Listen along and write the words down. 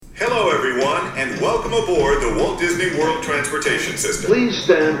everyone, and welcome aboard the Walt Disney World Transportation System. Please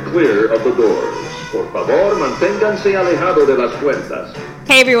stand clear of the doors. Por favor, manténganse alejado de las puertas.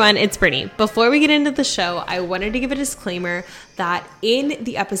 Hey everyone, it's Brittany. Before we get into the show, I wanted to give a disclaimer that in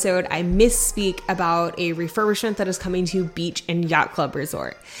the episode, I misspeak about a refurbishment that is coming to Beach and Yacht Club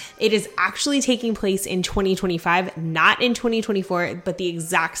Resort. It is actually taking place in 2025, not in 2024, but the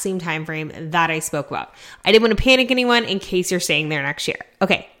exact same time frame that I spoke about. I didn't want to panic anyone in case you're staying there next year.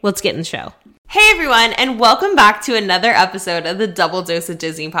 Okay, let's get in the show. Hey everyone, and welcome back to another episode of the Double Dose of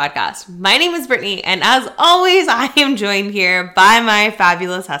Disney podcast. My name is Brittany, and as always, I am joined here by my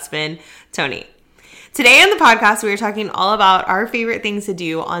fabulous husband, Tony. Today on the podcast, we are talking all about our favorite things to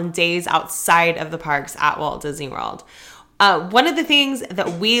do on days outside of the parks at Walt Disney World. One of the things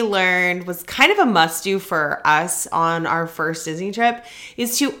that we learned was kind of a must-do for us on our first Disney trip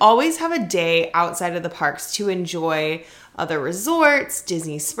is to always have a day outside of the parks to enjoy other resorts,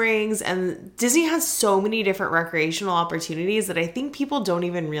 Disney Springs, and Disney has so many different recreational opportunities that I think people don't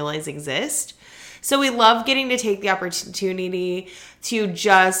even realize exist. So we love getting to take the opportunity to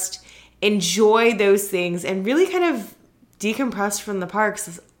just enjoy those things and really kind of decompress from the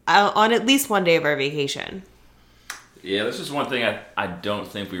parks on at least one day of our vacation. Yeah, this is one thing I don't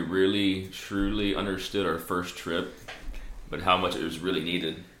think we really truly understood our first trip, but how much it was really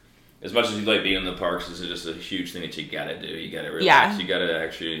needed. As much as you like being in the parks, this is just a huge thing that you gotta do. You gotta relax. Yeah. You gotta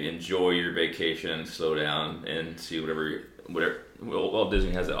actually enjoy your vacation, slow down, and see whatever Walt Disney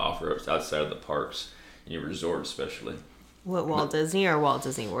has to offer outside of the parks and your resort, especially. What, Walt Disney or Walt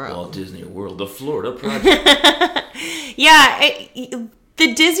Disney World? Walt Disney World, the Florida project. Yeah,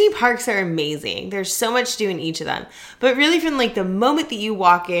 the Disney parks are amazing. There's so much to do in each of them. But really from like the moment that you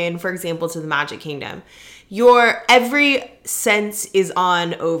walk in, for example, to the Magic Kingdom, your every sense is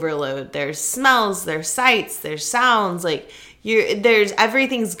on overload. There's smells, there's sights, there's sounds, there's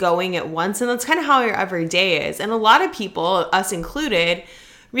everything's going at once, and that's kind of how your every day is. And a lot of people, us included,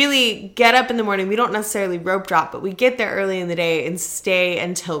 really get up in the morning. We don't necessarily rope drop, but we get there early in the day and stay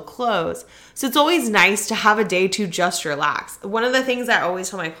until close. So it's always nice to have a day to just relax. One of the things I always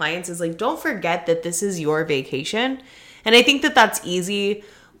tell my clients is don't forget that this is your vacation. And I think that that's easy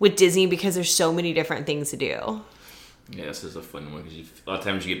with Disney because there's so many different things to do. Yeah, this is a fun one because a lot of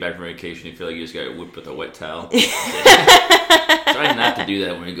times you get back from vacation, you feel like you just got whipped with a wet towel. Try not to do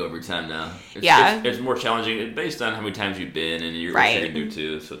that when you go every time now. It's more challenging based on how many times you've been and you're what you're going to do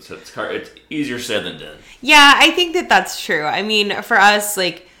too. So it's hard. It's easier said than done. Yeah, I think that that's true. I mean, for us,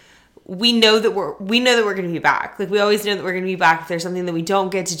 we know that we're going to be back. We always know that we're going to be back. If there's something that we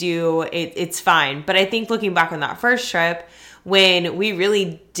don't get to do, it's fine. But I think looking back on that first trip, when we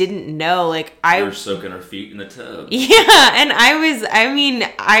really didn't know, we were soaking our feet in the tub. Yeah, and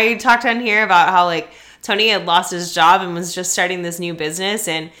I talked on here about how Tony had lost his job and was just starting this new business,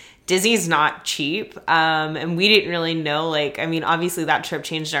 and Disney's not cheap. And we didn't really know, obviously that trip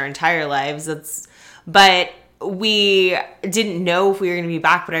changed our entire lives. But we didn't know if we were going to be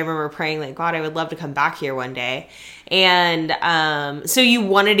back, but I remember praying God, I would love to come back here one day. And so you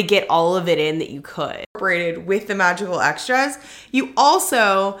wanted to get all of it in that you could. Incorporated with the magical extras, you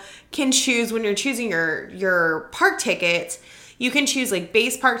also can choose when you're choosing your park tickets, you can choose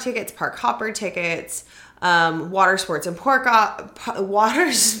base park tickets, park hopper tickets, water sports and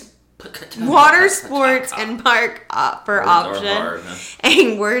water sports and park hopper option.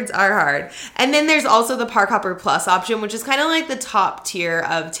 And words are hard. And then there's also the park hopper plus option, which is kind of like the top tier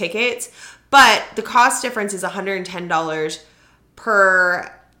of tickets, but the cost difference is $110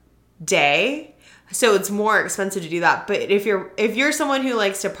 per day. So it's more expensive to do that. But if you're someone who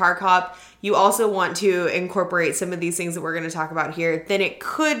likes to park hop, you also want to incorporate some of these things that we're going to talk about here, then it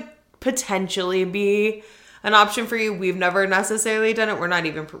could potentially be an option for you. We've never necessarily done it. We're not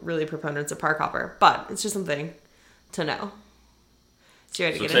even really proponents of park hopper, but it's just something to know. So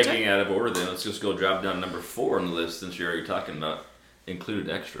taking out of order then, let's just go drop down number 4 on the list since you're already talking about included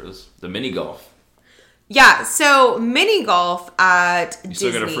extras. The mini golf. Yeah, so mini golf at Disney. You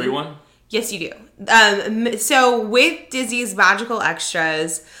still get a free one? Yes, you do. So with Disney's magical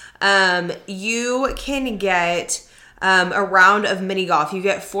extras, you can get a round of mini golf. You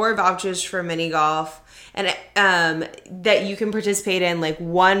get 4 vouchers for mini golf. And that you can participate in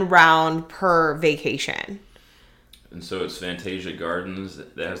one round per vacation. And so it's Fantasia Gardens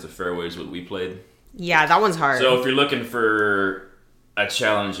that has the fairways what we played. Yeah, that one's hard. So if you're looking for a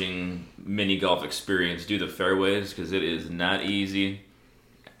challenging mini golf experience, do the fairways because it is not easy.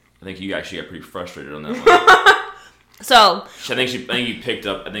 I think you actually got pretty frustrated on that one. So I think you picked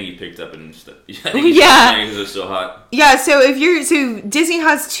up and stuff. Yeah, because it's so hot. Yeah, so Disney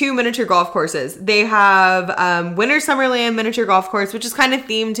has 2 miniature golf courses. They have Winter Summerland miniature golf course, which is kind of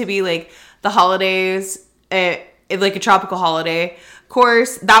themed to be like the holidays, like a tropical holiday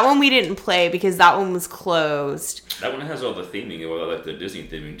course. That one we didn't play because that one was closed. That one has all the theming, like the Disney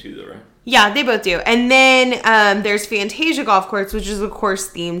theming too, though, right? Yeah, they both do. And then there's Fantasia Golf Course, which is of course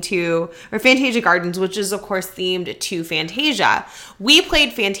themed to, or Fantasia Gardens, which is of course themed to Fantasia. We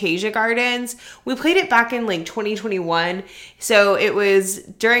played Fantasia Gardens. We played it back in like 2021. So it was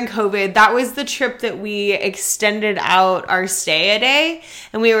during COVID. That was the trip that we extended out our stay a day.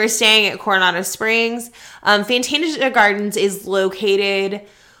 And we were staying at Coronado Springs. Fantasia Gardens is located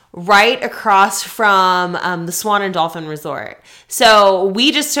right across from the Swan and Dolphin Resort. So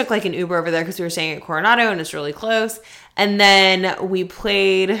we just took like an Uber over there because we were staying at Coronado and it's really close. And then we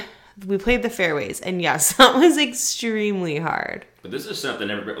played the fairways. And yes, that was extremely hard. But this is something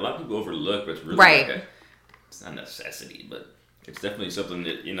a lot of people overlook, but it's really right. It's not a necessity, but it's definitely something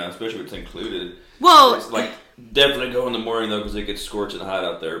that, especially when it's included. Well, it's like definitely go in the morning though because it gets scorching hot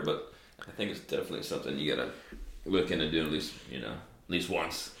out there. But I think it's definitely something you gotta look into doing at least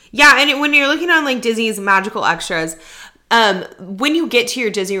once. Yeah, and when you're looking on like Disney's magical extras, when you get to your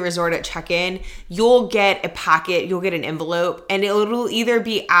Disney resort at check-in, you'll get a packet, you'll get an envelope, and it'll either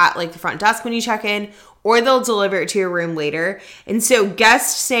be at like the front desk when you check in, or they'll deliver it to your room later. And so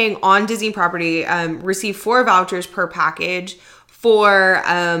guests staying on Disney property receive 4 vouchers per package for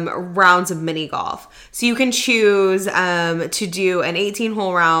rounds of mini golf. So you can choose to do an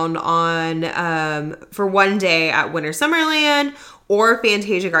 18-hole round on for one day at Winter Summerland or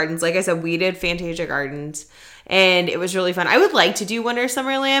Fantasia Gardens. Like I said, we did Fantasia Gardens, and it was really fun. I would like to do Winter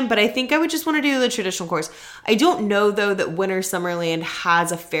Summerland, but I think I would just want to do the traditional course. I don't know, though, that Winter Summerland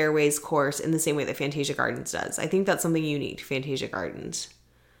has a fairways course in the same way that Fantasia Gardens does. I think that's something unique to Fantasia Gardens.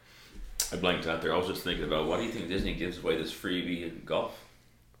 I blanked out there. I was just thinking about, why do you think Disney gives away this freebie in golf?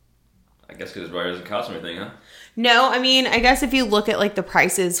 I guess because it doesn't cost anything, huh? No, I mean, I guess if you look at like the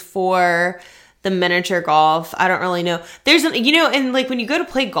prices for the miniature golf, I don't really know. There's, and like when you go to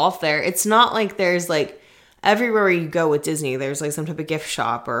play golf there, it's not like there's like everywhere you go with Disney, there's like some type of gift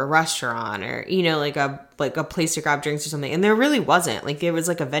shop or a restaurant or, like a place to grab drinks or something. And there really wasn't. Like there was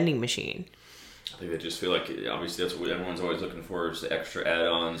like a vending machine. I think I just feel like obviously that's what everyone's always looking for is the extra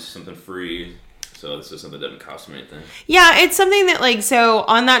add-ons, something free. So this is something that doesn't cost them anything. Yeah, it's something that like, so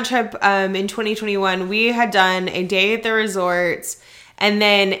on that trip in 2021, we had done a day at the resorts. And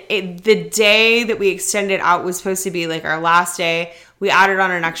then the day that we extended out was supposed to be like our last day. We added on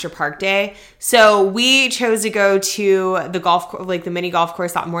an extra park day. So we chose to go to the mini golf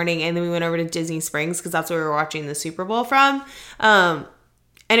course that morning. And then we went over to Disney Springs because that's where we were watching the Super Bowl from.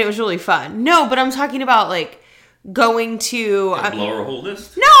 And it was really fun. No, but I'm talking about like going to... blow our whole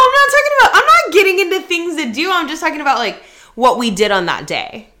list? No, I'm not getting into things to do. I'm just talking about like what we did on that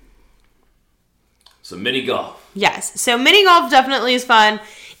day. So mini golf. Yes. So mini golf definitely is fun.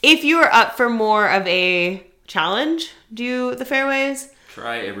 If you are up for more of a challenge, do the fairways.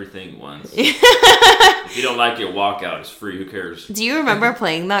 Try everything once. If you don't like it, walk out. It's free. Who cares? Do you remember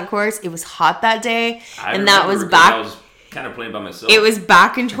playing that course? It was hot that day. That was back. I was kind of playing by myself. It was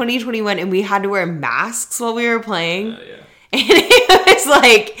back in 2021, and we had to wear masks while we were playing. Yeah. And it was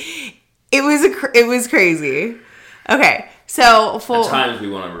like, it was crazy. Okay. So at times we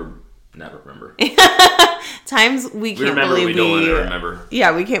want to never remember. Times we can't remember believe we don't want to remember.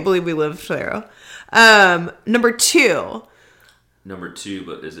 Yeah, we can't believe we lived through. Number 2. Number 2,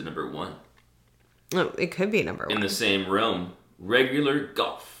 but is it number 1? Oh, it could be number 1. In the same realm, regular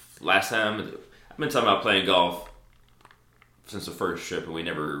golf. Last time, I've been talking about playing golf since the first trip, and we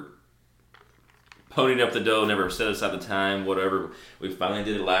never ponied up the dough, never set aside the time, whatever. We finally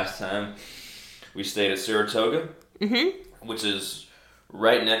did it last time. We stayed at Saratoga, which is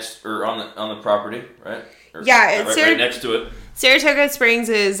right next, or on the property, right? It's right next to it. Saratoga Springs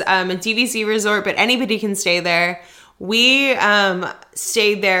is a DVC resort, but anybody can stay there. We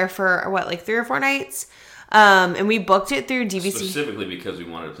stayed there for, 3 or 4 nights? And we booked it through DVC. Specifically because we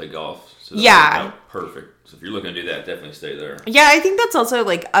wanted to play golf. So perfect. So if you're looking to do that, definitely stay there. Yeah, I think that's also,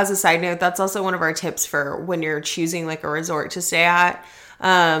 as a side note, that's also one of our tips for when you're choosing, a resort to stay at.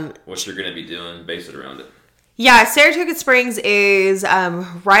 What you're going to be doing, base it around it. Yeah, Saratoga Springs is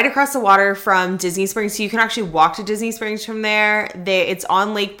right across the water from Disney Springs, so you can actually walk to Disney Springs from there. It's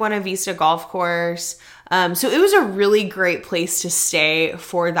on Lake Buena Vista Golf Course, so it was a really great place to stay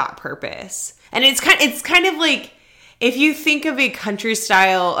for that purpose. And it's kind of like, if you think of a country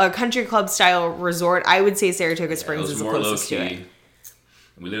club style resort, I would say Saratoga Springs is the closest to it.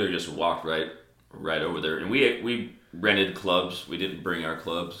 We literally just walked right over there, and we rented clubs. We didn't bring our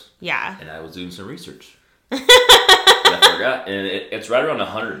clubs. Yeah. And I was doing some research. I forgot, and it's right around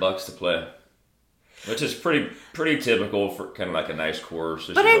 $100 to play, which is pretty typical for kind of like a nice course.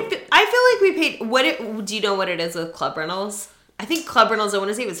 But I feel like we paid. Do you know what it is with club rentals? I think club rentals, I want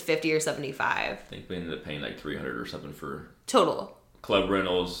to say it was $50 or $75. I think we ended up paying like $300 or something for total club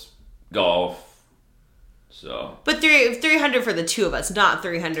rentals, golf. So, but $300 for the two of us, not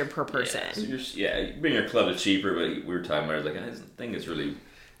 $300 per person. Yeah, so you bring your club is cheaper, but we were talking about it. I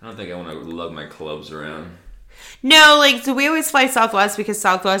don't think I want to lug my clubs around. No, like, so we always fly Southwest because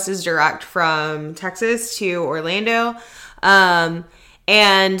Southwest is direct from Texas to Orlando. And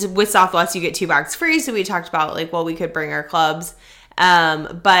with Southwest, you get 2 bags free. So we talked about, like, well, we could bring our clubs.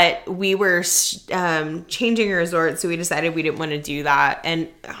 But we were changing a resort, so we decided we didn't want to do that. And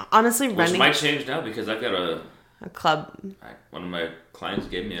honestly, renting... Which might change now because I've got a club. One of my clients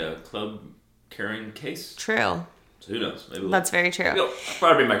gave me a club carrying case. True. So who knows? Maybe that's very true. I'll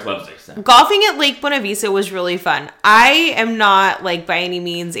probably bring my clubs next time. Golfing at Lake Buena Vista was really fun. I am not, like, by any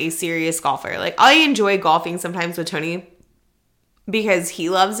means a serious golfer. Like, I enjoy golfing sometimes with Tony because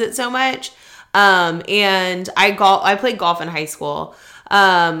he loves it so much. And I played golf in high school.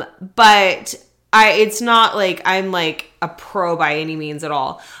 But it's not like I'm like a pro by any means at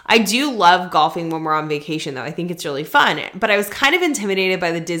all. I do love golfing when we're on vacation though. I think it's really fun. But I was kind of intimidated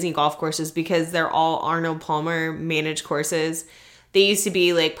by the Disney golf courses because they're all Arnold Palmer managed courses. They used to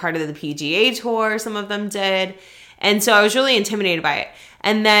be like part of the PGA Tour. Some of them did. And so I was really intimidated by it.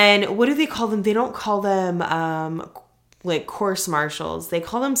 And then what do they call them? They don't call them, like course marshals. They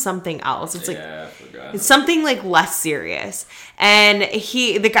call them something else. It's like, I forgot. It's something like less serious. And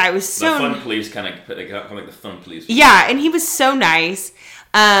the guy was so... The fun police kind of like the fun police. Yeah, and he was so nice.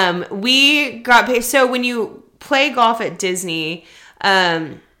 We got paid. So when you play golf at Disney,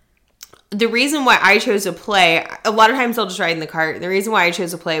 the reason why I chose to play, a lot of times I'll just ride in the cart. The reason why I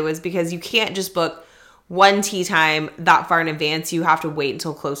chose to play was because you can't just book one tee time that far in advance. You have to wait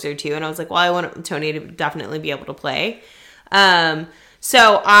until closer to. And I was like, well, I want Tony to definitely be able to play.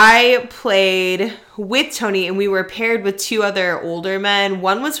 So I played with Tony and we were paired with 2 other older men.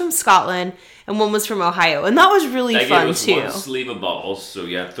 One was from Scotland and one was from Ohio. And that was really fun too. One sleeve of balls. So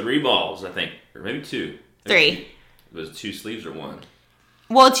you have 3 balls, I think. Or maybe 2. 3. It was 2 sleeves or 1?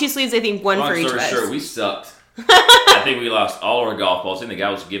 Well, 2 sleeves, I think, one for each of us. Sure, we sucked. I think we lost all our golf balls. I think the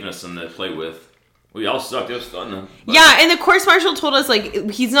guy was giving us some to play with. We all sucked. It was fun though. Yeah, and the course marshal told us, like,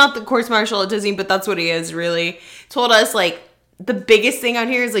 he's not the course marshal at Disney, but that's what he is, really. Told us, like, the biggest thing out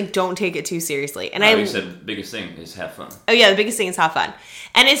here is, like, don't take it too seriously. And he said the biggest thing is have fun. Oh, yeah, the biggest thing is have fun.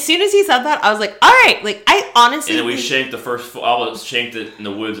 And as soon as he said that, I was like, all right. Like, I honestly... And then we shanked I shanked it in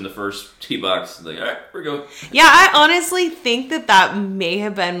the woods in the first tee box. Like, all right, we're going. Yeah, I honestly think that may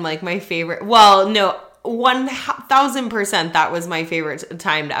have been, like, my favorite... Well, no... 1,000% that was my favorite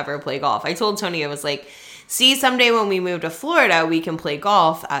time to ever play golf. I told Tony, I was like, see, someday when we move to Florida, we can play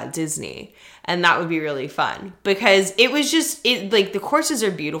golf at Disney. And that would be really fun. Because it was just, like, the courses are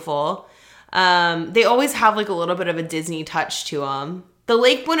beautiful. They always have, like, a little bit of a Disney touch to them. The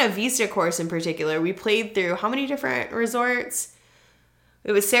Lake Buena Vista course in particular, we played through how many different resorts?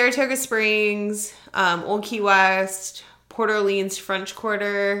 It was Saratoga Springs, Old Key West, Port Orleans French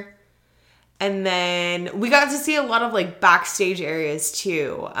Quarter... And then we got to see a lot of, like, backstage areas,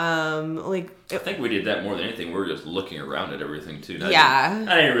 too. I think we did that more than anything. We were just looking around at everything, too. Yeah.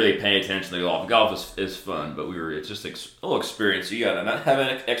 I didn't really pay attention to golf. Golf is fun, but it's just a little experience. You got to not have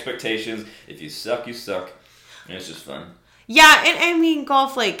expectations. If you suck, you suck. And it's just fun. Yeah, and I mean,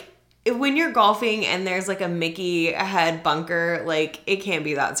 golf, like, when you're golfing and there's, like, a Mickey head bunker, like, it can't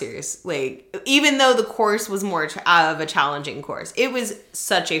be that serious. Like, even though the course was more of a challenging course, it was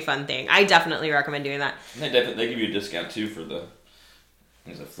such a fun thing. I definitely recommend doing that. And they give you a discount, too, for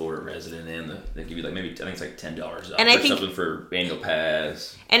as a Florida resident, and they give you, like, maybe, I think it's like $10 off. And something for annual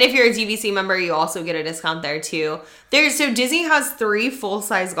pass. And if you're a DVC member, you also get a discount there, too. So Disney has 3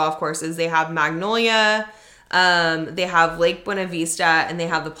 full-size golf courses. They have Magnolia... they have Lake Buena Vista and they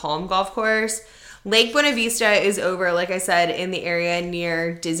have the Palm Golf Course. Lake Buena Vista is over, like I said, in the area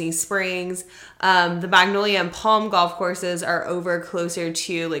near Disney Springs. The Magnolia and Palm Golf Courses are over closer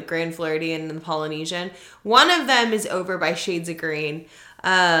to, like, Grand Floridian and the Polynesian. One of them is over by Shades of Green.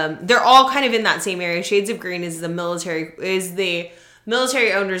 They're all kind of in that same area. Shades of Green is the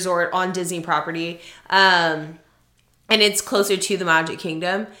military-owned resort on Disney property. And it's closer to the Magic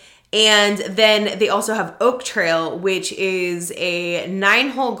Kingdom. And then they also have Oak Trail, which is a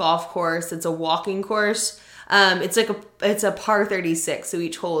 9-hole golf course. It's a walking course. It's a par 36, so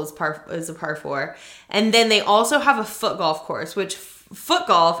each hole is a par 4. And then they also have a foot golf course, which foot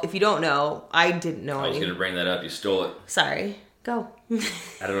golf, if you don't know, I didn't know. I was going to bring that up. You stole it. Sorry. Go.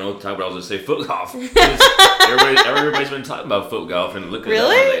 I don't know what to talk about. I was going to say foot golf. Everybody's been talking about foot golf, and look at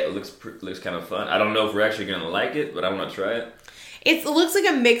that. It looks kind of fun. I don't know if we're actually going to like it, but I want to try it. It looks like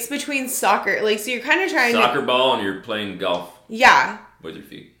a mix between soccer. Like, so you're kind of trying soccer ball, and you're playing golf. Yeah. With your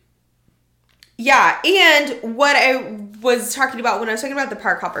feet. Yeah, and what I was talking about when I was talking about the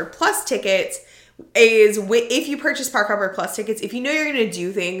Park Hopper Plus tickets is if you purchase Park Hopper Plus tickets, if you know you're going to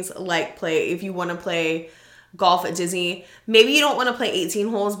do things like if you want to play golf at Disney, maybe you don't want to play 18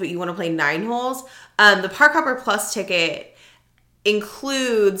 holes, but you want to play 9 holes. The Park Hopper Plus ticket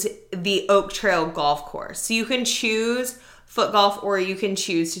includes the Oak Trail golf course. So you can choose foot golf or you can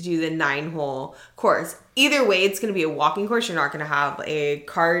choose to do the 9-hole course. Either way, it's going to be a walking course. You're not going to have a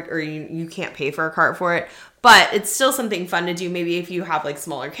cart, or you can't pay for a cart for it. But it's still something fun to do. Maybe if you have like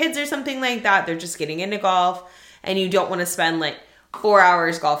smaller kids or something like that, they're just getting into golf and you don't want to spend like 4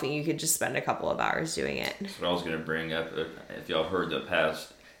 hours golfing. You could just spend a couple of hours doing it. That's what I was going to bring up. If y'all heard the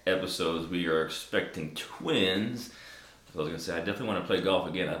past episodes, we are expecting twins. So I was going to say, I definitely want to play golf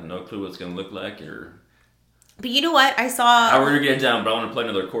again. I have no clue what it's going to look like But you know what? I saw... how we're going to get down, but I want to play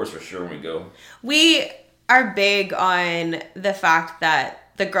another course for sure when we go. We are big on the fact that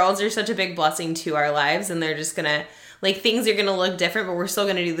the girls are such a big blessing to our lives, and they're just going to... like, things are going to look different, but we're still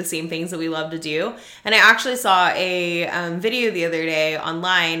going to do the same things that we love to do. And I actually saw a video the other day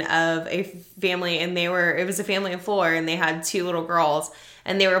online of a family, and it was a family of 4, and they had 2 little girls,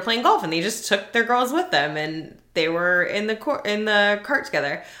 and they were playing golf, and they just took their girls with them, and they were in the cart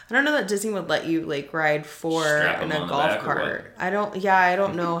together. I don't know that Disney would let you like ride 4 in a golf cart. I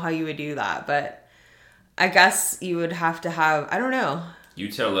don't know how you would do that, but I guess you would have to have, I don't know. You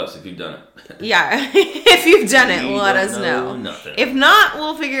tell us if you've done it. Yeah, if you've done it, let us know. Nothing. If not,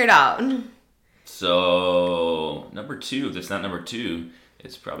 we'll figure it out. So, number 2, if it's not number 2,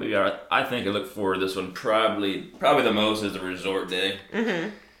 it's probably, I think I look forward to this one probably the most is the resort day. Mm-hmm.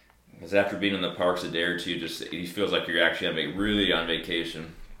 Because after being in the parks a day or two, it feels like you're actually really on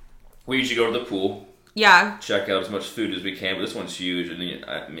vacation. We usually go to the pool. Yeah. Check out as much food as we can, but this one's huge.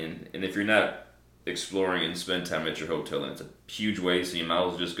 And if you're not exploring and spend time at your hotel, and it's a huge waste, so you might as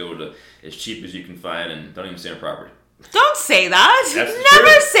well just go to as cheap as you can find and don't even stay on property. Don't say that.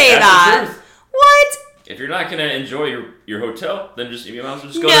 Never say that. What? If you're not going to enjoy your hotel, then you might as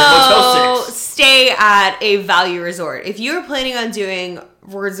well just go to Hotel 6. Stay at a value resort. If you're planning on doing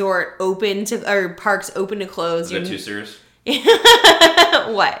resort open to, or parks open to close. Is that too serious?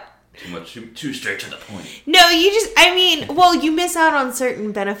 What? Too much, too straight to the point. No, you miss out on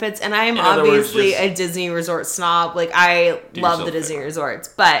certain benefits, and I am obviously a Disney resort snob. Like, I love the Disney resorts.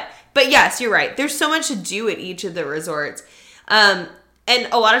 But yes, you're right. There's so much to do at each of the resorts. And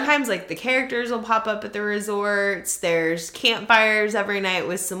a lot of times, like, the characters will pop up at the resorts. There's campfires every night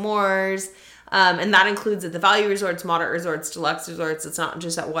with s'mores. And that includes at the value resorts, moderate resorts, deluxe resorts. It's not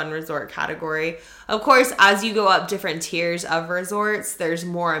just at one resort category. Of course, as you go up different tiers of resorts, there's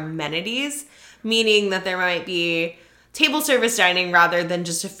more amenities, meaning that there might be table service dining rather than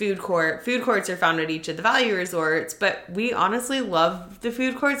just a food court. Food courts are found at each of the value resorts, but we honestly love the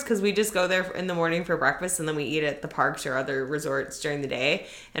food courts because we just go there in the morning for breakfast and then we eat at the parks or other resorts during the day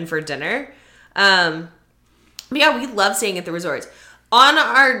and for dinner. But yeah, we love staying at the resorts.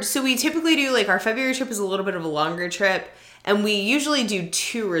 So we typically do, like, our February trip is a little bit of a longer trip, and we usually do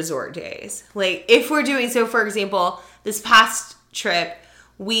 2 resort days. Like, if we're doing, so for example, this past trip,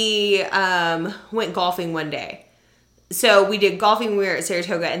 we went golfing one day. So we did golfing when we were at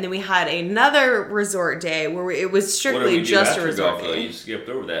Saratoga, and then we had another resort day where it was strictly just a resort day. You skipped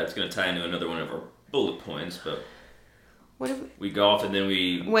over that. It's going to tie into another one of our bullet points, but we golfed and then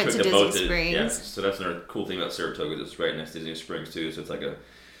we went to Disney Springs. Yeah, so that's another cool thing about Saratoga. It's right next to Disney Springs too. So it's like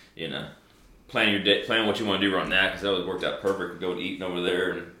plan your day, plan what you want to do around that, because that would worked out perfect. Go eating over there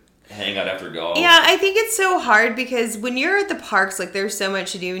and hang out after golf. Yeah, I think it's so hard because when you're at the parks, like, there's so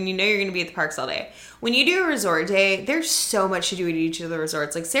much to do, and you know you're going to be at the parks all day. When you do a resort day, there's so much to do at each of the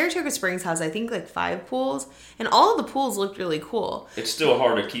resorts. Like, Saratoga Springs has, I think, like 5 pools, and all of the pools looked really cool. It's still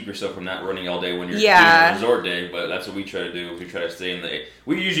hard to keep yourself from not running all day when you're doing a resort day, but that's what we try to do. We try to stay in the...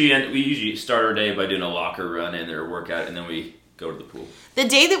 We usually start our day by doing a locker run in there, workout, and then we go to the pool. The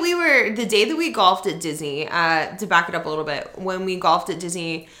day that we golfed at Disney, to back it up a little bit, when we golfed at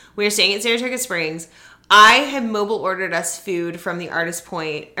Disney, we were staying at Saratoga Springs. I had mobile ordered us food from the Artist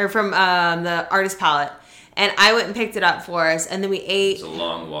Point, or from the Artist Palette, and I went and picked it up for us, and then we ate. It was a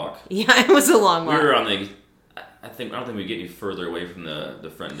long walk. Yeah, it was a long walk. We were on the... I don't think we get any further away from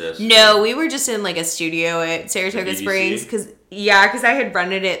the front desk. No, we were just in like a studio at Saratoga Springs because I had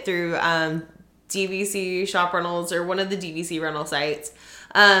rented it through DVC shop rentals or one of the DVC rental sites.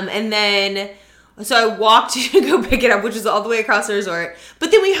 And then, so I walked to go pick it up, which is all the way across the resort.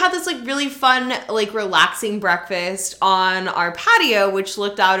 But then we had this like really fun, like relaxing breakfast on our patio, which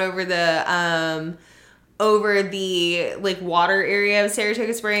looked out over the like water area of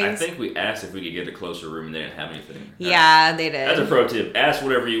Saratoga Springs. I think we asked if we could get a closer room and they didn't have anything. Yeah, they did. That's a pro tip. Ask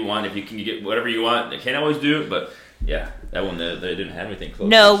whatever you want. If you can get whatever you want, they can't always do it, but yeah, that one, they didn't have anything close.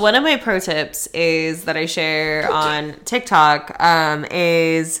 No, one of my pro tips is that I share on TikTok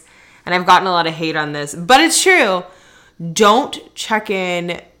is, and I've gotten a lot of hate on this, but it's true. Don't check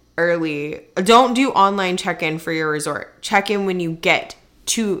in early. Don't do online check-in for your resort. Check in when you get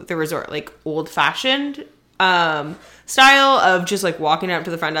to the resort, like old-fashioned style of just like walking up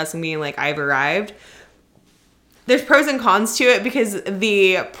to the front desk and being like, I've arrived. There's pros and cons to it, because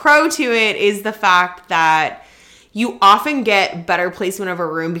the pro to it is the fact that you often get better placement of a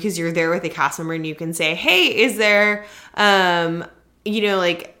room because you're there with a cast member and you can say, hey, is there,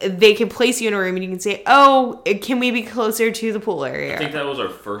 like they can place you in a room and you can say, oh, can we be closer to the pool area? I think that was our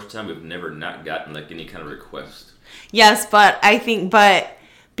first time. We've never not gotten like any kind of request. Yes, but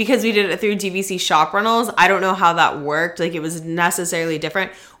because we did it through DVC shop rentals, I don't know how that worked. Like it was necessarily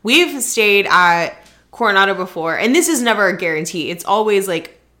different. We've stayed at Coronado before, and this is never a guarantee. It's always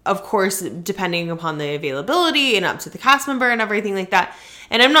like, of course, depending upon the availability and up to the cast member and everything like that.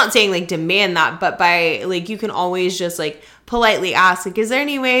 And I'm not saying like demand that, but by like, you can always just like politely ask, like, is there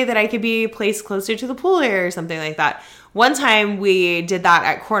any way that I could be placed closer to the pool area or something like that? One time we did that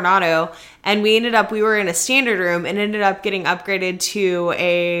at Coronado, and we were in a standard room and ended up getting upgraded to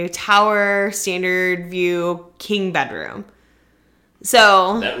a tower standard view king bedroom.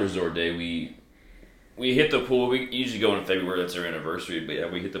 So that resort day, we hit the pool. We usually go in February. That's our anniversary. But yeah,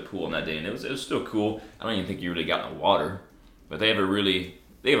 we hit the pool on that day, and it was still cool. I don't even think you really got in the water, but they have a really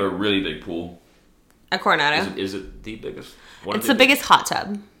big pool at Coronado. Is it the biggest? It's the biggest hot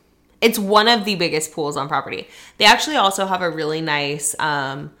tub. It's one of the biggest pools on property. They actually also have a really nice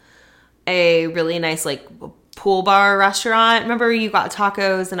like pool bar restaurant. Remember you got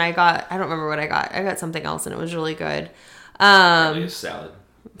tacos and I don't remember what I got. I got something else and it was really good. Probably a salad.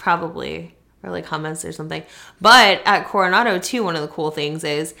 Probably. Or like hummus or something. But at Coronado too, one of the cool things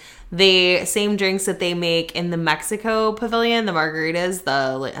is the same drinks that they make in the Mexico pavilion, the margaritas,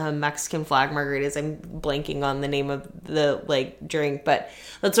 the Mexican flag margaritas. I'm blanking on the name of the like drink, but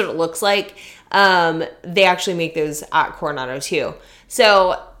that's what it looks like. They actually make those at Coronado too.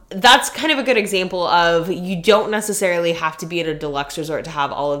 So that's kind of a good example of you don't necessarily have to be at a deluxe resort to have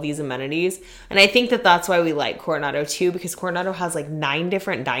all of these amenities. And I think that that's why we like Coronado too, because Coronado has like 9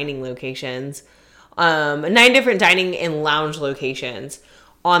 different dining locations, 9 different dining and lounge locations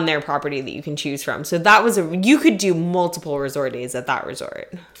on their property that you can choose from. So you could do multiple resort days at that resort.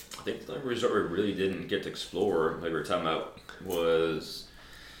 I think the resort we really didn't get to explore, like we were talking about, was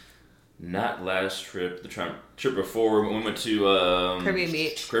not last trip, the trip before we went to Caribbean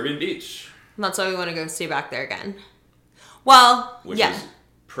Beach. Caribbean Beach. And that's why we want to go stay back there again. Well, which yeah. is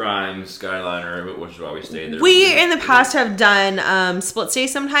prime Skyliner, which is why we stayed there. We in the past have done split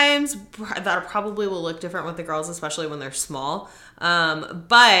stays sometimes. That probably will look different with the girls, especially when they're small.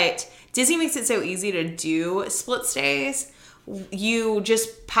 But Disney makes it so easy to do split stays. You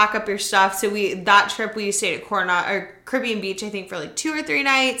just pack up your stuff. So that trip we stayed at Coronado or Caribbean Beach, I think, for like 2 or 3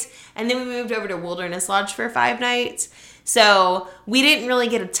 nights, and then we moved over to Wilderness Lodge for 5 nights. So we didn't really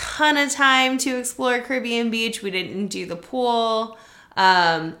get a ton of time to explore Caribbean Beach. We didn't do the pool.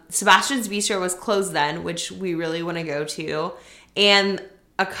 Sebastian's Bistro was closed then, which we really want to go to, and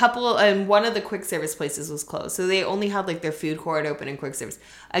one of the quick service places was closed. So they only had like their food court open and quick service.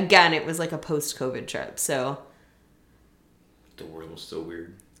 Again, it was like a post-COVID trip. So the world was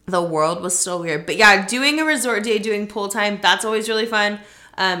still weird. But yeah, doing a resort day, doing pool time, that's always really fun.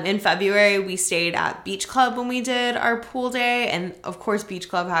 In February, we stayed at Beach Club when we did our pool day. And of course, Beach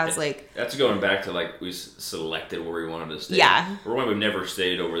Club has like... That's going back to like we selected where we wanted to stay. Yeah. We've never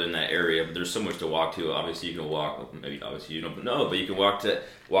stayed over in that area, but there's so much to walk to. Obviously, you can walk, maybe obviously you don't know, but you can walk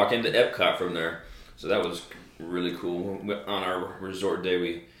into Epcot from there. So that was really cool. On our resort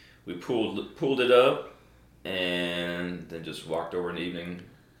day, we pulled it up and then just walked over in the evening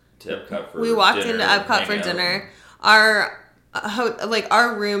to Epcot for dinner. We walked into Epcot for dinner. Our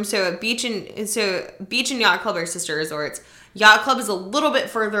room, so Beach and Yacht Club are sister resorts. Yacht Club is a little bit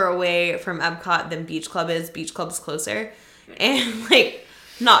further away from Epcot than Beach Club is. Beach Club is closer, and like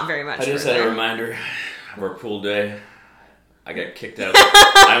not very much. I just further. had a reminder of our pool day. I got kicked out.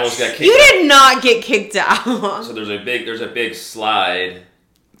 I almost got kicked out. You did not get kicked out. So there's a big slide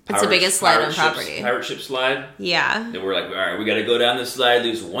It's the biggest slide on property. Pirate ship slide. Yeah. They were like, all right, we got to go down this slide at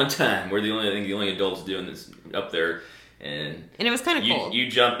least one time. We're the only adults doing this up there. And it was kind of cold. You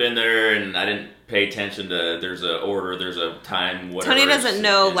jump in there, and I didn't pay attention to, there's a order, there's a time, whatever. Tony doesn't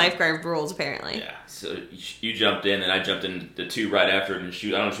know lifeguard rules, apparently. Yeah, so you jumped in, and I jumped in the two right after it, and I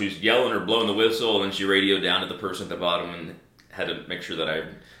don't know if she was yelling or blowing the whistle, and then she radioed down to the person at the bottom and had to make sure that I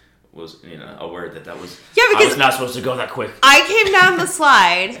was, aware that was... Yeah, because I was not supposed to go that quick. I came down the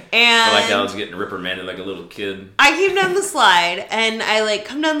slide, and... I feel like I was getting reprimanded like a little kid. I came down the slide, and I,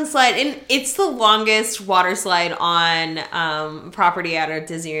 come down the slide, and it's the longest water slide on property at a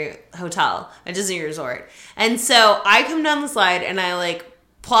Disney hotel, a Disney resort. And so I come down the slide, and I,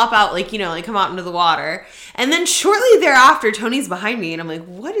 plop out, come out into the water. And then shortly thereafter, Tony's behind me, and I'm like,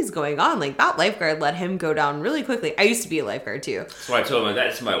 what is going on? That lifeguard let him go down really quickly. I used to be a lifeguard, too. So I told him,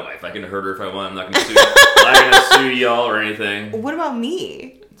 that's my wife. I can hurt her if I want. I'm not going to sue y'all or anything. What about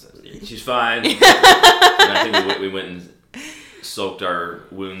me? She's fine. And I think we went and soaked our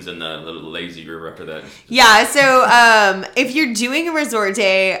wounds in the little lazy river after that. Yeah, so if you're doing a resort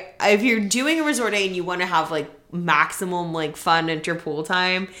day and you want to have, maximum fun at your pool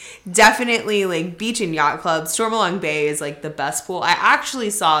time, definitely beach and yacht club. Stormalong Bay is the best pool. I actually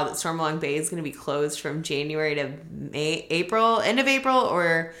saw that Stormalong Bay is going to be closed from January to end of April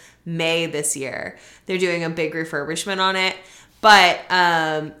or May this year. They're doing a big refurbishment on it. But,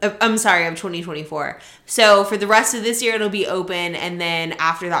 I'm sorry, of 2024. So for the rest of this year, it'll be open. And then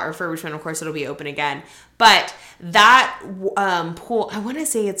after that refurbishment, of course, it'll be open again. But that pool, I want to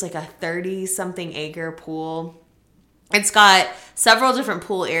say it's a 30-something acre pool. It's got several different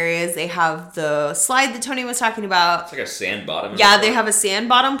pool areas. They have the slide that Tony was talking about. It's like a sand bottom. Yeah, they have a sand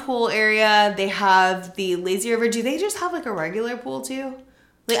bottom pool area. They have the lazy river. Do they just have a regular pool too?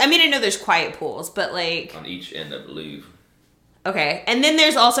 I know there's quiet pools, but on each end, I believe. Okay, and then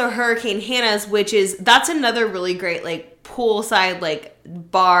there's also Hurricane Hannah's, that's another really great poolside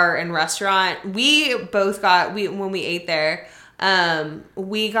bar and restaurant. We both got when we ate there,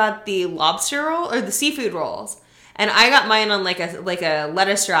 we got the lobster roll or the seafood rolls. And I got mine on a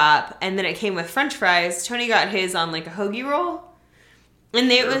lettuce wrap, and then it came with French fries. Tony got his on a hoagie roll, and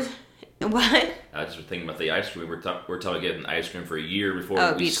it was what? I was just thinking about the ice cream. We're talking about getting ice cream for a year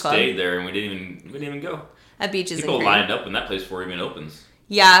before we stayed there, and we didn't even go. At Beaches People and Cream. lined up when that place before it even opens.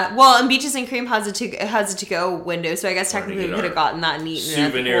 Yeah, well, and Beaches and Cream has a to-go window, so I guess technically we could have gotten that and eaten it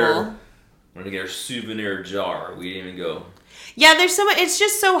at the pool. Wanted to get our souvenir jar. We didn't even go. Yeah, there's so much. It's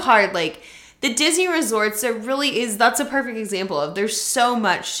just so hard. The Disney resorts, that's a perfect example of there's so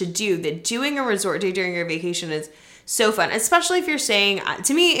much to do that doing a resort day during your vacation is so fun, especially if you're staying,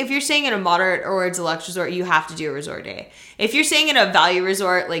 to me, if you're staying in a moderate or a deluxe resort, you have to do a resort day. If you're staying in a value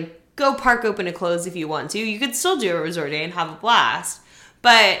resort, go park open and close if you want to. You could still do a resort day and have a blast.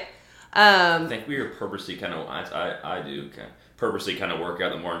 But, I think we are purposely I do purposely work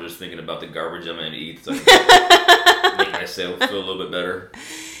out the more I'm just thinking about the garbage I'm going to eat. So I make myself feel a little bit better.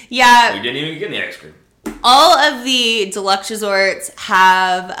 Yeah. We didn't even get any ice cream. All of the deluxe resorts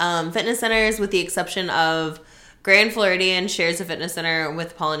have fitness centers with the exception of Grand Floridian shares a fitness center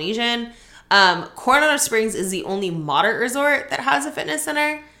with Polynesian. Coronado Springs is the only moderate resort that has a fitness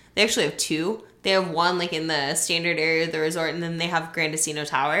center. They actually have two. They have one in the standard area of the resort, and then they have Grand Casino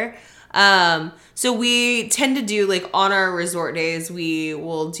Tower. So we tend to do on our resort days, we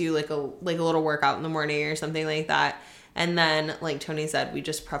will do a little workout in the morning or something like that. And then, like Tony said, we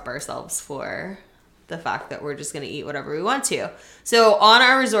just prep ourselves for the fact that we're just going to eat whatever we want to. So on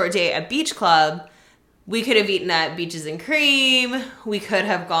our resort day at Beach Club, we could have eaten at Beaches and Cream. We could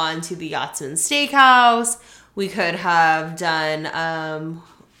have gone to the Yachtsman Steakhouse. We could have done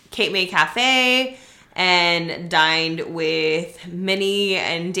Cape May Cafe and dined with Minnie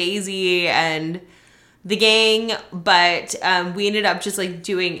and Daisy and the gang. But we ended up just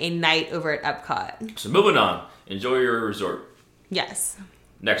doing a night over at Epcot. So moving on. Enjoy your resort. Yes.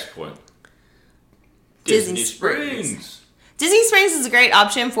 Next point. Disney Springs. Disney Springs is a great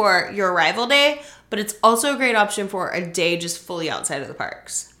option for your arrival day, but it's also a great option for a day just fully outside of the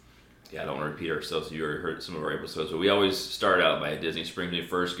parks. Yeah, I don't want to repeat ourselves. You already heard some of our episodes, but we always start out by Disney Springs when you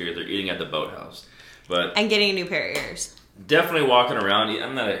first get there, eating at the boathouse. And getting a new pair of ears. Definitely walking around.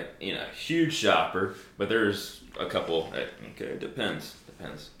 I'm not a huge shopper, but there's a couple. Okay, depends.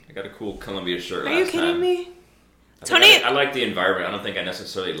 I got a cool Columbia shirt last time. Are you kidding me? Tony, I like the environment. I don't think I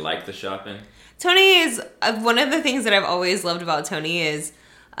necessarily like the shopping. Tony is one of the things that I've always loved about Tony is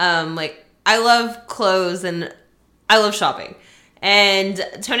I love clothes and I love shopping. And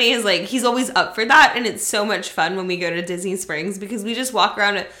Tony is he's always up for that, and it's so much fun when we go to Disney Springs because we just walk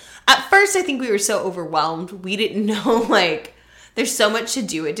around. At first, I think we were so overwhelmed. We didn't know There's so much to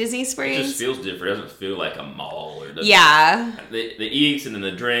do at Disney Springs. It just feels different. It doesn't feel like a mall. Or yeah. The eats and then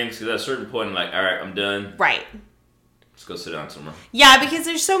the drinks. Because at a certain point, I'm like, all right, I'm done. Right. Let's go sit down somewhere. Yeah, because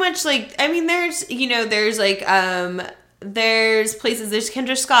there's so much, like, I mean, there's, you know, there's, like, there's places, there's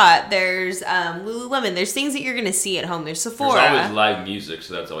Kendra Scott, there's Lululemon, there's things that you're going to see at home. There's Sephora. There's always live music,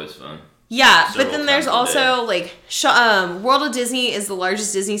 so that's always fun. Yeah, Several but then there's times a day. also, like, World of Disney is the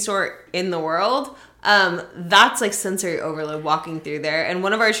largest Disney store in the world. That's like sensory overload walking through there. And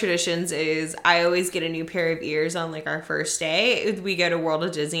one of our traditions is I always get a new pair of ears on like our first day. We go to World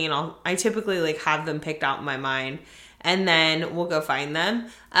of Disney and I typically like have them picked out in my mind and then we'll go find them.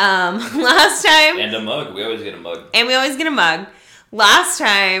 Last time. And a mug. We always get a mug. And we always get a mug. Last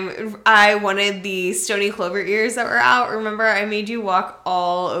time, I wanted the Stony Clover ears that were out. Remember, I made you walk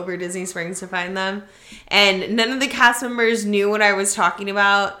all over Disney Springs to find them. And none of the cast members knew what I was talking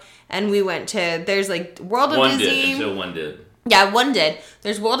about. And we went to, there's like World of One Disney. did, until one did. Yeah, one did.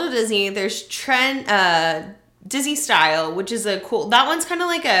 There's World of Disney. There's Disney Style, which is a cool, that one's kind of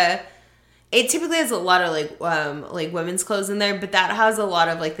like it typically has a lot of like women's clothes in there, but that has a lot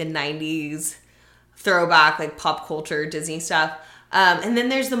of like the 90s throwback, like pop culture Disney stuff. And then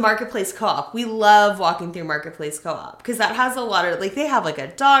there's the Marketplace Co-op. We love walking through Marketplace Co-op because that has a lot of, like, they have like a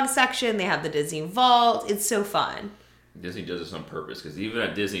dog section. They have the Disney Vault. It's so fun. Disney does this on purpose because even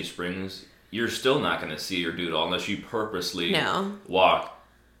at Disney Springs, you're still not going to see or do it all unless you purposely walk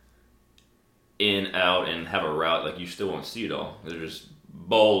in, out, and have a route. Like, you still won't see it all. There's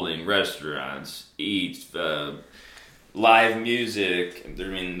bowling, restaurants, eats, live music. I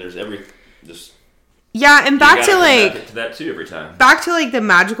mean, there's just... Yeah, and back to that too every time. Back to like the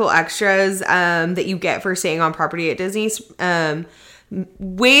magical extras that you get for staying on property at Disney.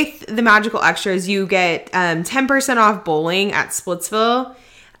 With the magical extras, you get 10% off bowling at Splitsville.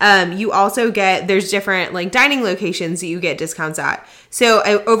 You also get, there's different like dining locations that you get discounts at. So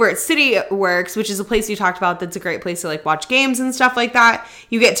over at City Works, which is a place you talked about, that's a great place to like watch games and stuff like that,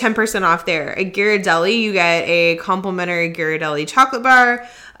 you get 10% off there. At Ghirardelli, you get a complimentary Ghirardelli chocolate bar.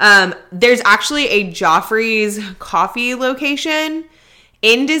 There's actually a Joffrey's coffee location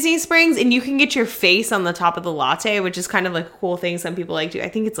in Disney Springs, and you can get your face on the top of the latte, which is kind of like a cool thing some people like to do. I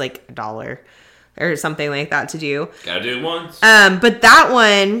think it's like $1 or something like that to do. Gotta do it once. But that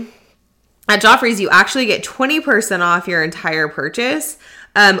one at Joffrey's, you actually get 20% off your entire purchase.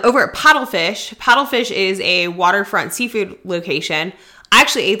 Over at Paddlefish. Paddlefish is a waterfront seafood location. I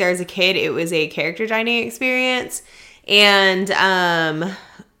actually ate there as a kid. It was a character dining experience. And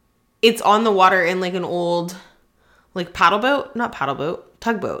it's on the water in like an old like tugboat,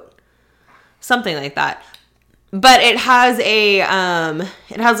 something like that. But it has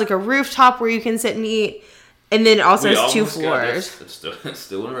like a rooftop where you can sit and eat, and then it also has 2 floors. It's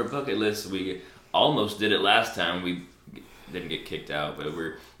still on our bucket list. We almost did it last time. We didn't get kicked out, but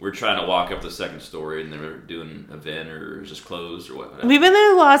we're trying to walk up the second story, and they were doing an event or just closed or whatever. We've been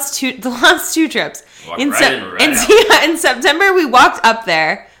there the last two trips. In September, we walked up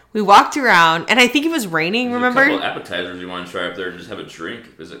there. We walked around, and I think it was raining, remember? There's a couple of appetizers you want to try up there and just have a drink.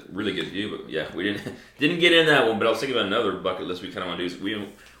 It's a really good view, but yeah, we didn't get in that one, but I was thinking about another bucket list we kind of want to do.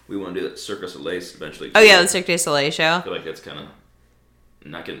 We want to do that Cirque du Soleil eventually. Too. Oh, yeah, the Cirque du Soleil show. I feel like that's kind of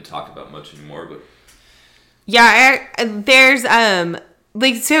not getting talked about much anymore, but... Yeah, there's,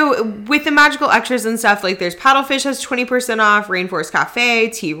 like, so with the magical extras and stuff, like, there's Paddlefish has 20% off, Rainforest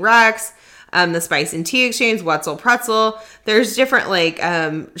Cafe, T-Rex, the Spice and Tea Exchange, Wetzel Pretzel. There's different, like,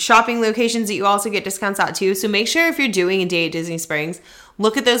 shopping locations that you also get discounts at, too. So make sure if you're doing a day at Disney Springs,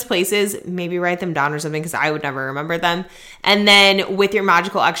 look at those places, maybe write them down or something, because I would never remember them. And then with your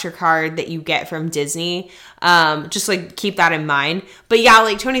magical extra card that you get from Disney, just, like, keep that in mind. But yeah,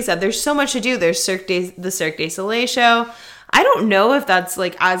 like Tony said, there's so much to do. There's the Cirque du Soleil show. I don't know if that's,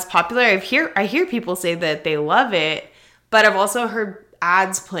 like, as popular. I hear people say that they love it, but I've also heard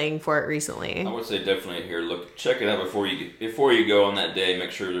ads playing for it recently. I would say definitely here, check it out before you go on that day. Make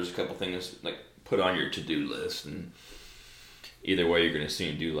sure there's a couple things like put on your to-do list, and either way you're going to see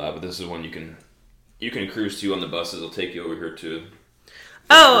and do live. But this is one you can cruise to on the buses. It'll take you over here to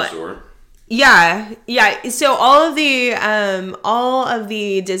the resort. Yeah. So all of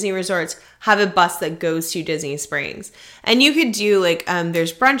the Disney resorts have a bus that goes to Disney Springs, and you could do like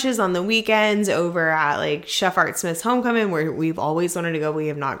there's brunches on the weekends over at like Chef Art Smith's Homecoming, where we've always wanted to go. We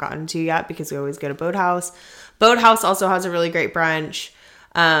have not gotten to yet because we always go to Boathouse. Boathouse also has a really great brunch.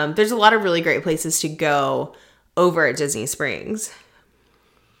 There's a lot of really great places to go over at Disney Springs.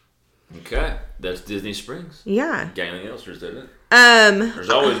 Okay, that's Disney Springs. Yeah. Got anything else, or is that it? There's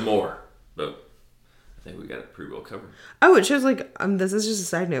always more, but I think we got it pretty well covered. Oh, it shows like this is just a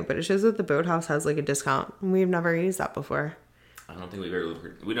side note, but it shows that the Boathouse has like a discount. We've never used that before. I don't think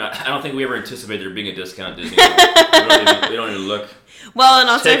I don't think we ever anticipated there being a discount at Disney. we don't even look. Well, and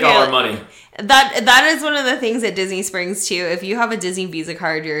also take all our money. That is one of the things at Disney Springs too. If you have a Disney Visa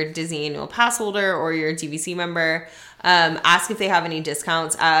card, you're a Disney annual pass holder, or you're a DVC member, ask if they have any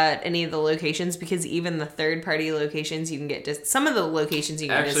discounts at any of the locations, because even the third-party locations you can get some of the locations you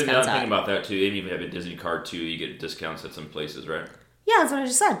can get discounts now I'm at. thinking about that too. Even if you have a Disney card too, you get discounts at some places, right? Yeah, that's what I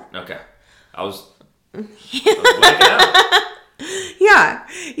just said. Okay, I was blanking out.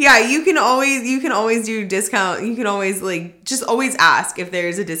 Yeah, you can always do discount. You can always just always ask if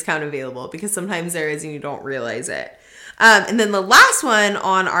there's a discount available, because sometimes there is and you don't realize it. And then the last one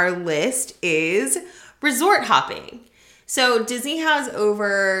on our list is resort hopping. So Disney has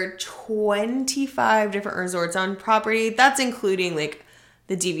over 25 different resorts on property. That's including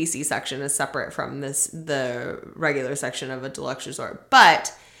the DVC section is separate from the regular section of a deluxe resort.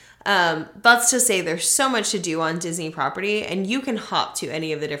 But that's to say there's so much to do on Disney property, and you can hop to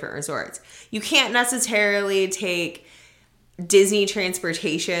any of the different resorts. You can't necessarily take Disney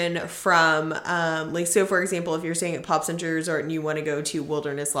transportation from, so for example, if you're staying at Pop Century Resort and you want to go to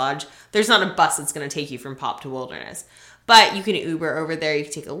Wilderness Lodge, there's not a bus that's going to take you from Pop to Wilderness. But you can Uber over there, you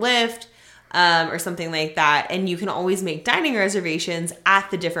can take a Lyft, or something like that, and you can always make dining reservations at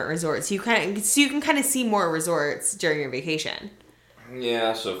the different resorts. So you can kind of see more resorts during your vacation.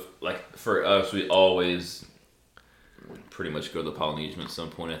 Yeah, so for us, we always pretty much go to the Polynesian at some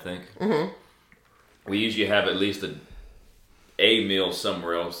point, I think. Mm-hmm. We usually have at least a meal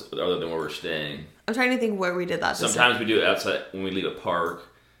somewhere else other than where we're staying. I'm trying to think where we did that. Sometimes we do it outside when we leave a park,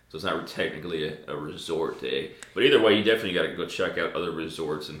 so it's not technically a resort day. But either way, you definitely got to go check out other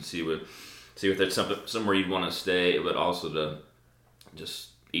resorts and see if there's somewhere you'd want to stay, but also to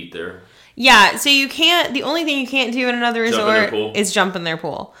just eat there. Yeah, so the only thing you can't do in another resort is jump in their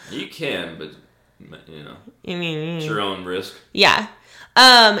pool. You can, but it's your own risk. Yeah.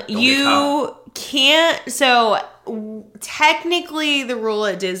 You can't, so technically the rule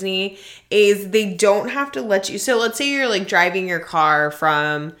at Disney is they don't have to let you, so let's say you're driving your car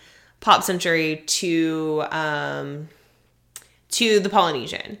from Pop Century to the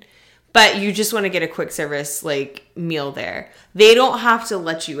Polynesian, but you just want to get a quick service meal there. They don't have to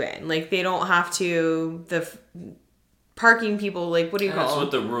let you in. They don't have to. The parking people, what do you call them?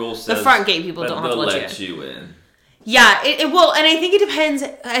 That's what the rule says. The front gate people don't have to let you in. Yeah, it will, and I think it depends.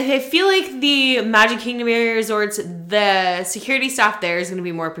 I feel like the Magic Kingdom area resorts, the security staff there is going to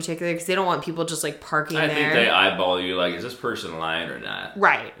be more particular because they don't want people just parking there. I think they eyeball you is this person lying or not?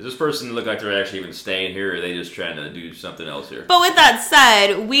 Right. Does this person look like they're actually even staying here, or are they just trying to do something else here? But with that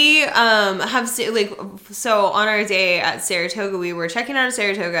said, we have, so on our day at Saratoga, we were checking out of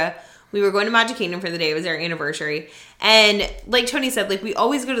Saratoga. We were going to Magic Kingdom for the day. It was our anniversary. And like Tony said, we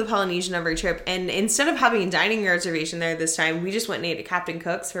always go to the Polynesian every trip. And instead of having a dining reservation there this time, we just went and ate at Captain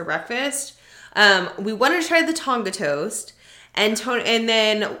Cook's for breakfast. We wanted to try the Tonga toast. And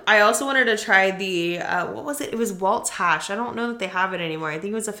then I also wanted to try the, what was it? It was Walt's Hash. I don't know that they have it anymore. I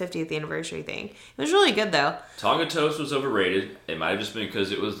think it was a 50th anniversary thing. It was really good, though. Tonga toast was overrated. It might have just been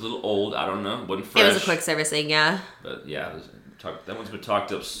because it was a little old. I don't know. It wasn't fresh. It was a quick service thing, yeah. But yeah, that one's been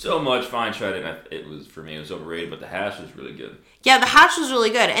talked up so much. Fine, tried it. It was, for me, it was overrated, but the hash was really good. Yeah, the hash was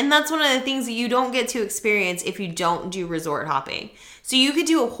really good. And that's one of the things that you don't get to experience if you don't do resort hopping. So you could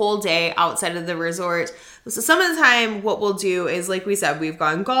do a whole day outside of the resort. So some of the time, what we'll do is, like we said, we've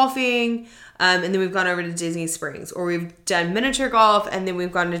gone golfing, and then we've gone over to Disney Springs. Or we've done miniature golf, and then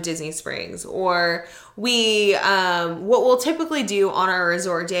we've gone to Disney Springs. Or what we'll typically do on our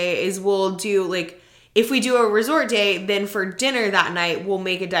resort day is we'll do, if we do a resort day, then for dinner that night, we'll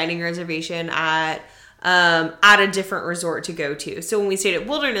make a dining reservation at a different resort to go to. So when we stayed at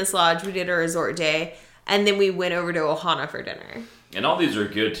Wilderness Lodge, we did a resort day, and then we went over to Ohana for dinner. And all these are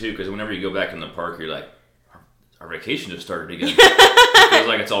good, too, because whenever you go back in the park, you're like, our vacation just started again. It feels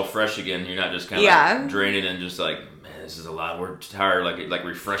like it's all fresh again. You're not just kind of draining and just man, this is a lot. We're tired. It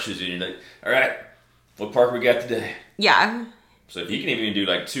refreshes you. And you're like, all right, what park we got today? Yeah. So if you can even do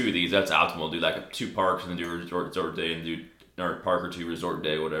 2 of these, that's optimal. Do 2 parks and then do a resort day and do or park or 2 resort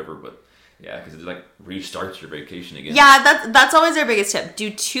day, whatever. But yeah, because it restarts your vacation again. Yeah, that's always our biggest tip. Do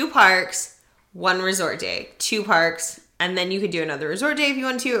 2 parks, 1 resort day. 2 parks, and then you could do another resort day if you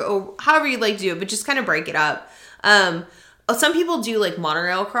want to, or however you'd like to do it. But just kind of break it up. Some people do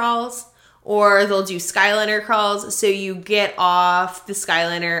monorail crawls, or they'll do Skyliner crawls. So you get off the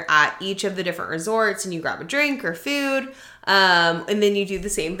Skyliner at each of the different resorts, and you grab a drink or food. And then you do the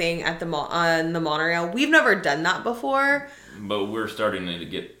same thing at on the monorail. We've never done that before, but we're starting to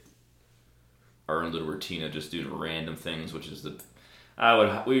get our own little routine of just doing random things, which is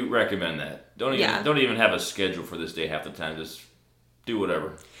we recommend that. Don't even have a schedule for this day half the time. Just do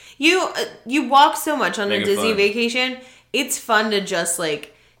whatever. You walk so much on Make a it Disney fun. vacation. It's fun to just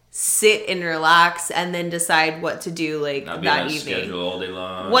like sit and relax and then decide what to do like Not be on that a evening. schedule all day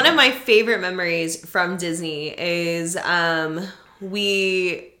long. One of my favorite memories from Disney is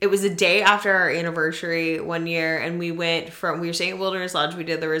it was a day after our anniversary one year, and we were staying at Wilderness Lodge. We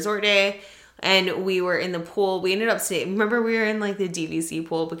did the resort day, and we were in the pool. We ended up staying. Remember, we were in like the DVC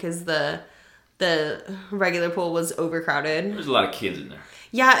pool because the regular pool was overcrowded. There's a lot of kids in there.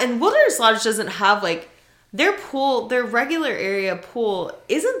 Yeah, and Wilderness Lodge doesn't have like their pool. Their regular area pool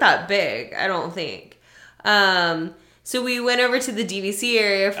isn't that big, I don't think. So we went over to the DVC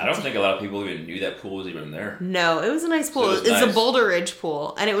area. I don't think a lot of people even knew that pool was even there. No, it was a nice pool. So it was It's a nice. Boulder Ridge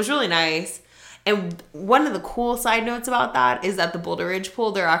pool, and it was really nice. And one of the cool side notes about that is that the Boulder Ridge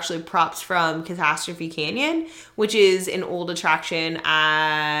pool, they're actually props from Catastrophe Canyon, which is an old attraction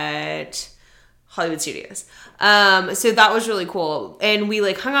at Hollywood Studios. So that was really cool. And we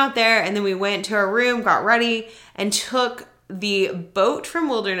like hung out there, and then we went to our room, got ready, and took the boat from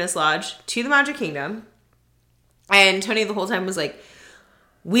Wilderness Lodge to the Magic Kingdom. And Tony the whole time was like,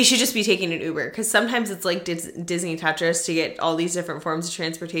 we should just be taking an Uber, because sometimes it's like Disney Tetris to get all these different forms of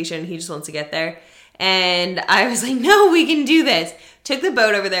transportation. He just wants to get there. And I was like, no, we can do this. Took the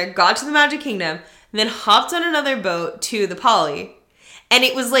boat over there, got to the Magic Kingdom, and then hopped on another boat to the Poly. And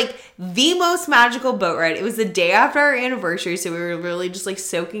it was like the most magical boat ride. It was the day after our anniversary, so we were really just like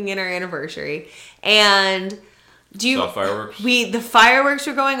soaking in our anniversary. And Saw fireworks? the fireworks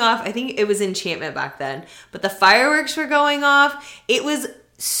were going off. I think it was Enchantment back then, but the fireworks were going off. It was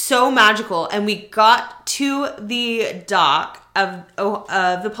so magical. And we got to the dock of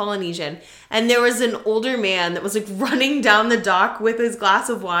the Polynesian, and there was an older man that was like running down the dock with his glass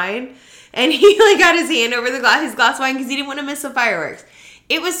of wine, and he like got his hand over his glass of wine because he didn't want to miss the fireworks.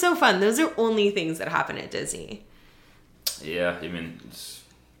 It was so fun. Those are only things that happen at Disney. Yeah, I mean,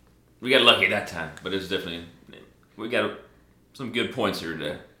 we got lucky that time, but it's definitely, we got some good points here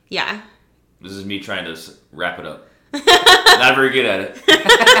today. Yeah. This is me trying to wrap it up. Not very good at it.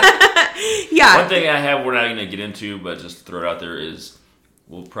 Yeah. One thing I have we're not going to get into, but just to throw it out there is,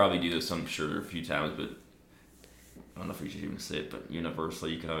 we'll probably do this, I'm sure, a few times, but I don't know if we should even say it, but Universal,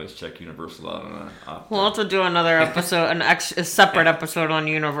 you can always check Universal out. We'll have to do another episode, a separate episode on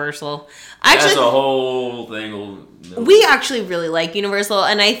Universal. That's a whole thing. We actually really like Universal,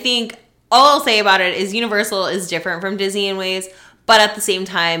 and I think all I'll say about it is Universal is different from Disney in ways, but at the same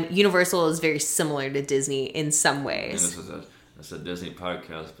time, Universal is very similar to Disney in some ways. And this is a Disney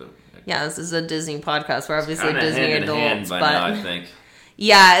podcast, but yeah, this is a Disney podcast. We're obviously Disney hand in hand adults, by but now, I think.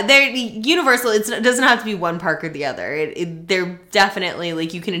 yeah, Universal. It doesn't have to be one park or the other. They're definitely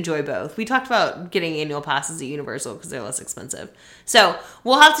like you can enjoy both. We talked about getting annual passes at Universal because they're less expensive. So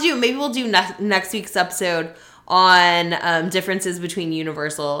we'll have to maybe we'll do next week's episode on differences between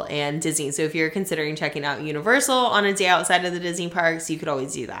Universal and Disney. So if you're considering checking out Universal on a day outside of the Disney parks, you could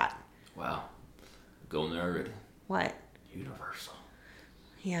always do that. Wow, going there already. What? Universal.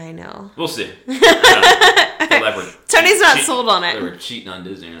 Yeah, I know. We'll see. Tony's not sold on it. They were cheating on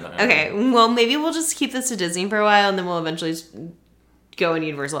Disney. Okay, well, maybe we'll just keep this to Disney for a while, and then we'll eventually go in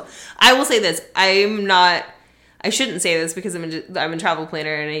Universal. I will say this. I shouldn't say this because I'm a travel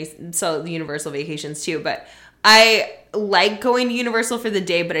planner, and I sell Universal vacations too, but I like going to Universal for the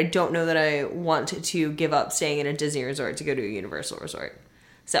day, but I don't know that I want to give up staying in a Disney resort to go to a Universal resort.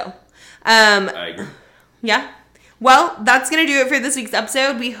 So, I agree. yeah. Well, that's going to do it for this week's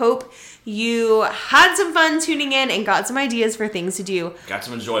episode. We hope you had some fun tuning in and got some ideas for things to do. Got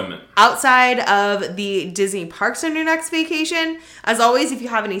some enjoyment. Outside of the Disney parks on your next vacation. As always, if you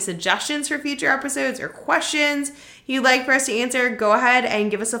have any suggestions for future episodes or questions you'd like for us to answer, go ahead and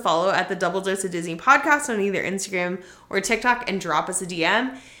give us a follow at the Double Dose of Disney podcast on either Instagram or TikTok and drop us a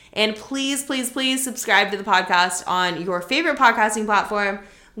DM. And please, please, please subscribe to the podcast on your favorite podcasting platform.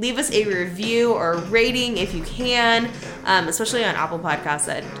 Leave us a review or rating if you can, especially on Apple Podcasts.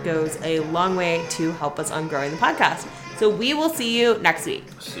 That goes a long way to help us on growing the podcast. So we will see you next week.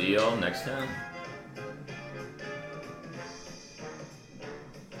 See y'all next time.